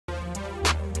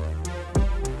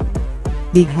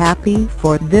Be happy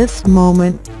for this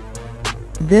moment.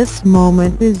 This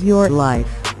moment is your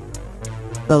life.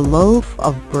 The loaf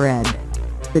of bread,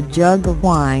 the jug of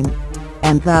wine,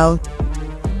 and thou.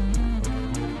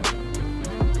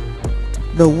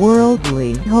 The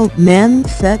worldly hope men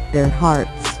set their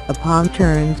hearts upon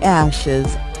turns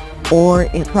ashes, or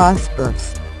it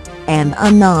prospers, and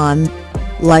anon,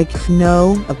 like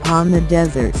snow upon the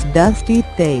desert's dusty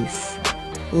face,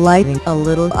 lighting a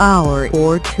little hour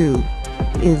or two,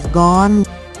 is gone.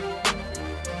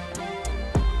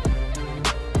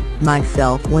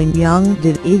 Myself when young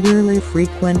did eagerly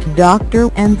frequent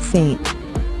doctor and saint,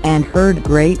 and heard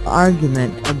great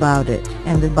argument about it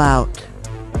and about,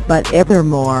 but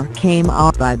evermore came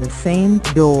out by the same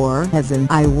door as in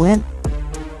I went.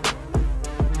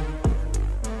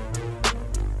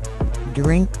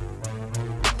 Drink,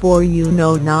 for you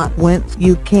know not whence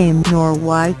you came nor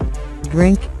why.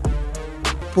 Drink,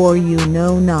 for you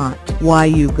know not why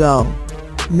you go,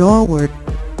 norward.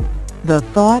 The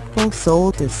thoughtful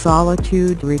soul to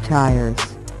solitude retires.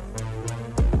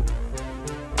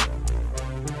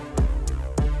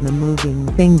 The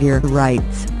moving finger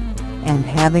writes, and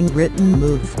having written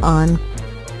moves on.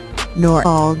 Nor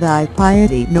all thy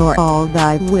piety nor all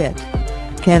thy wit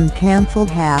can cancel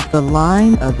half the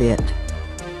line of it.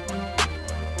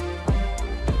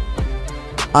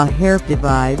 A hair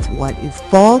divides what is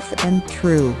false and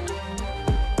true.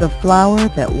 The flower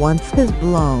that once is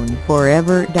blown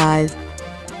forever dies.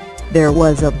 There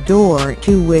was a door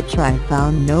to which I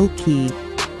found no key,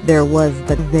 there was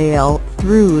the veil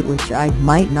through which I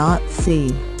might not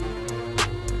see.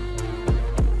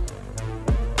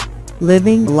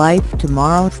 Living life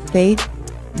tomorrow's fate,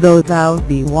 though thou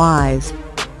be wise,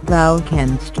 thou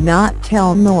canst not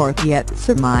tell nor yet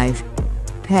surmise.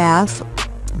 Pass,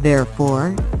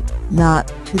 therefore,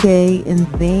 not today in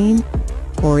vain,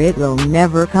 for it will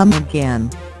never come again.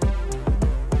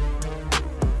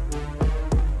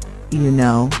 You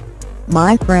know,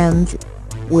 my friends,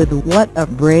 with what a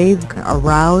brave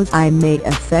carouse I made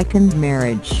a second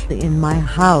marriage in my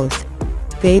house,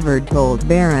 favored old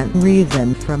barren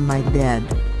reason from my bed,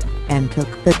 and took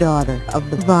the daughter of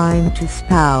the vine to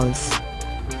spouse.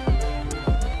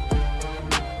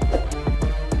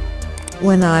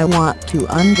 When I want to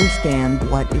understand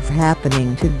what is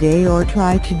happening today or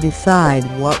try to decide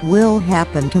what will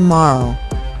happen tomorrow,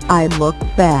 I look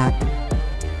back.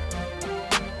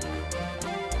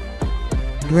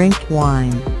 Drink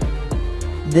wine.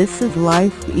 This is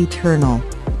life eternal.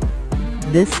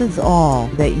 This is all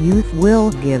that youth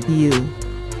will give you.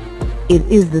 It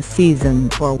is the season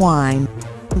for wine,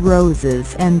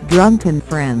 roses and drunken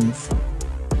friends.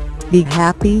 Be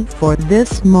happy for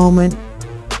this moment.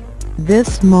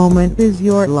 This moment is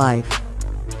your life.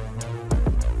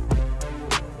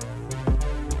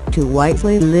 To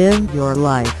wisely live your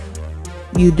life,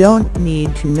 you don't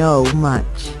need to know much.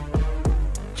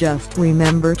 Just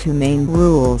remember two main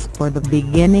rules for the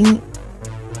beginning.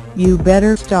 You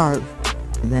better starve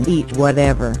than eat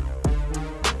whatever,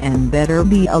 and better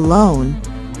be alone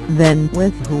than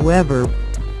with whoever.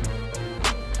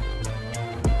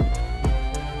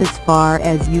 As far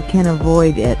as you can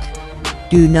avoid it,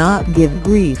 do not give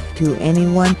grief to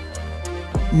anyone.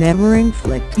 Never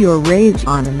inflict your rage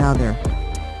on another.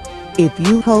 If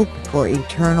you hope for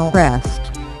eternal rest,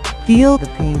 feel the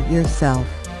pain yourself,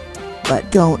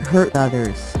 but don't hurt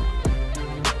others.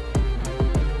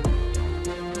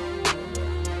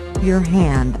 Your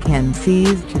hand can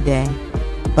seize today,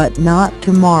 but not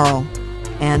tomorrow,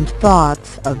 and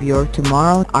thoughts of your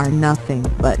tomorrow are nothing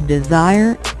but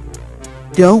desire.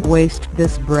 Don't waste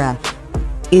this breath,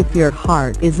 if your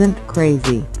heart isn't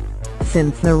crazy,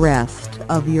 since the rest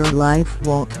of your life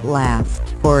won't last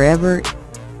forever.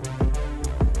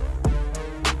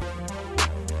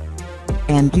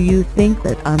 And do you think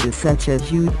that unto such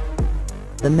as you,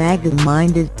 the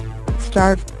maggot-minded,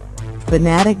 starved,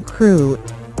 fanatic crew,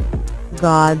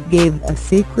 God gave a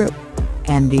secret,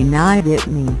 and denied it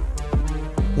me?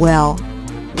 Well,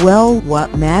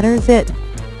 what matters it?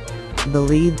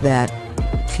 Believe that,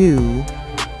 too.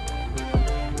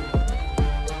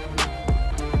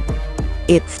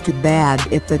 It's too bad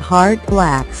if the heart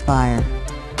lacks fire,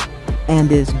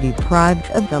 and is deprived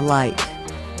of the light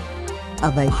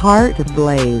of a heart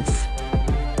ablaze.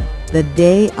 The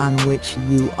day on which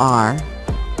you are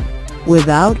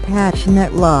without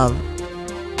passionate love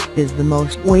is the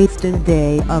most wasted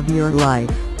day of your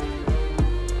life.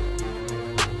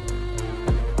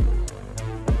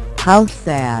 How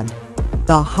sad,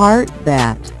 the heart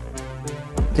that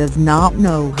does not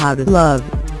know how to love,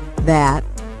 that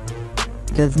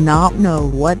does not know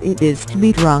what it is to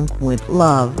be drunk with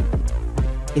love.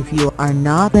 If you are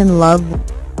not in love,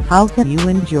 how can you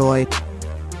enjoy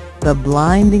the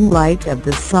blinding light of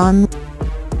the sun,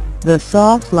 the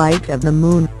soft light of the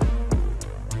moon?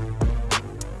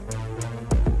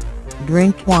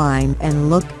 Drink wine and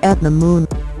look at the moon,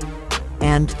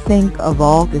 and think of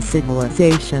all the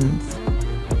civilizations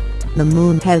the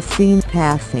moon has seen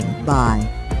passing by.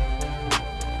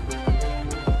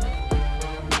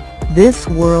 This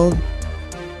world,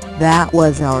 that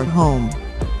was our home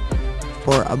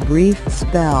for a brief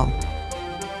spell,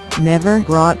 never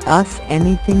brought us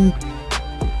anything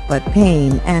but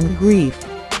pain and grief.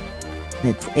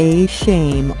 It's a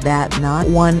shame that not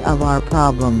one of our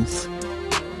problems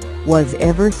was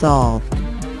ever solved.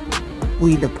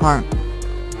 We depart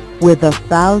with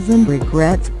 1,000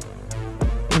 regrets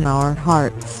in our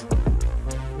hearts.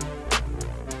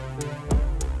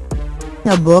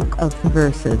 A book of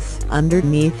verses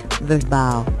underneath the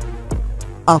bough,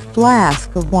 a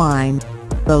flask of wine,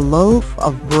 the loaf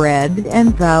of bread,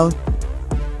 and thou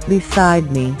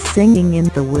beside me singing in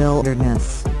the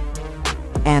wilderness.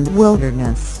 And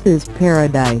wilderness is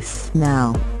paradise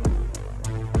now.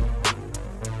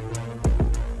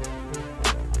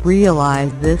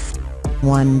 Realize this: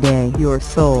 one day your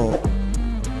soul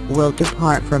will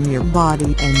depart from your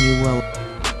body and you will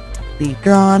be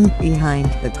drawn behind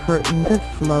the curtain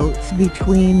that floats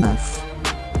between us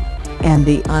and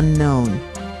the unknown.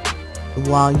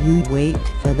 While you wait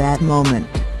for that moment,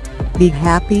 be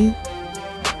happy,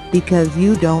 because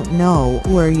you don't know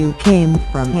where you came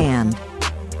from and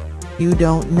you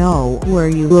don't know where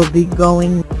you will be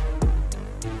going.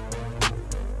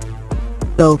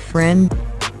 So friend,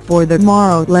 for the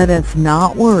morrow let us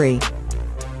not worry.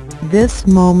 This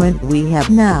moment we have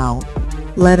now,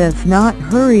 let us not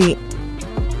hurry.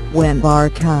 When our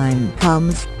time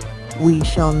comes, we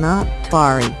shall not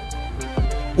tarry.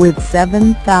 With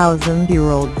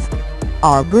 7,000-year-olds,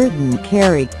 our burden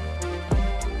carry.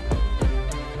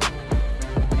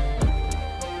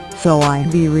 So I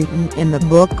be written in the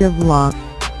book of love.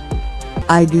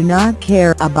 I do not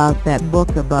care about that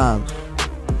book above.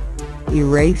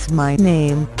 Erase my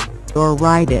name, or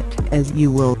write it as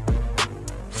you will.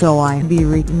 So I be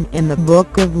written in the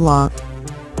book of love.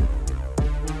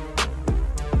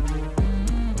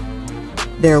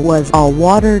 There was a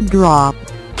water drop,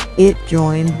 it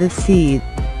joined the sea.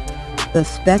 The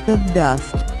speck of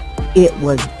dust, it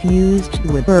was fused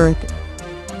with earth.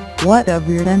 What of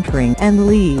your entering and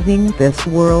leaving this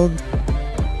world?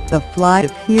 The fly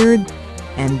appeared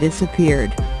and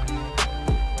disappeared.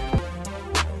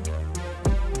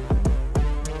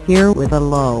 Here with a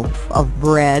loaf of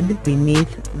bread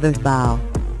beneath the bough,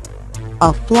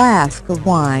 a flask of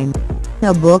wine,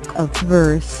 a book of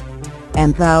verse,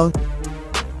 and thou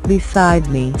beside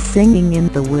me singing in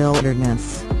the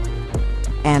wilderness.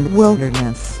 And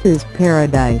wilderness is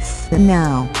paradise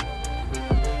now.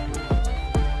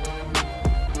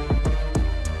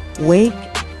 Wake,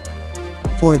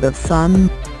 for the sun,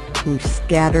 who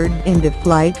scattered into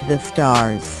flight the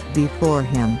stars before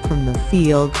him from the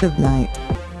fields of night,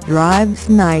 drives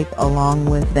night along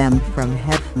with them from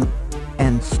heaven,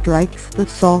 and strikes the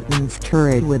Sultan's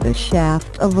turret with a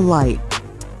shaft of light.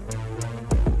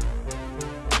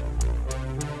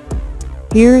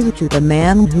 Here's to the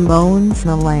man who owns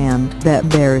the land that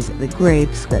bears the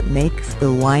grapes, that makes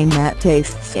the wine that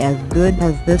tastes as good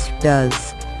as this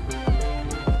does.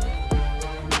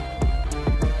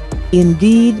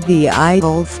 Indeed the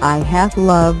idols I have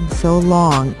loved so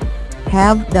long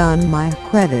have done my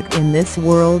credit in this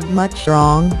world much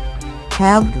wrong,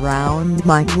 have drowned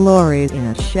my glory in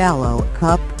a shallow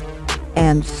cup,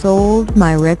 and sold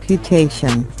my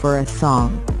reputation for a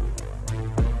song.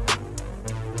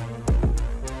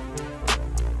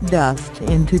 Dust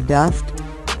into dust,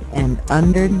 and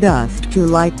under dust to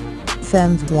light,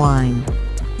 sends wine,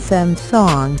 sends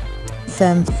song,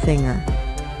 sends singer,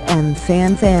 and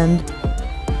sans end.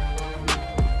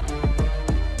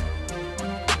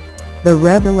 The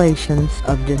revelations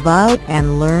of devout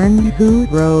and learned who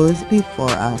rose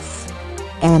before us,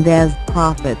 and as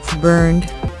prophets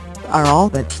burned, are all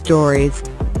but stories,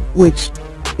 which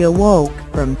awoke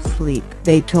from sleep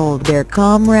they told their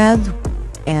comrades,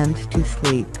 and to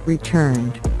sleep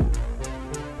returned.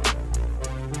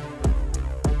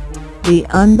 The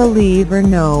unbeliever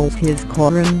knows his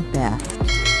Quran best.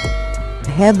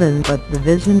 Heaven but the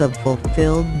vision of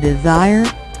fulfilled desire,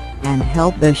 and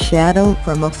help the shadow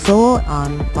from a soul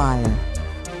on fire.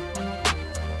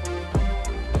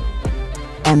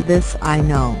 And this I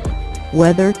know,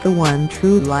 whether the one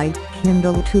true light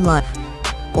kindle to life,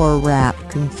 or wrath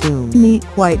consume me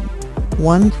quite,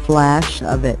 one flash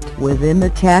of it within the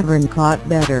tavern caught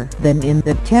better than in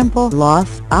the temple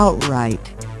lost outright.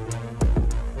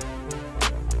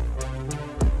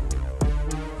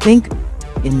 Think,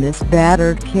 in this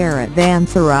battered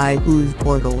caravanserai whose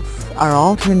portals are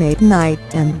alternate night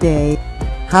and day,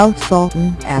 how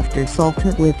sultan after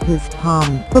sultan with his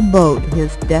palm forbode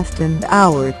his destined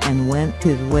hour and went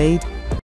his way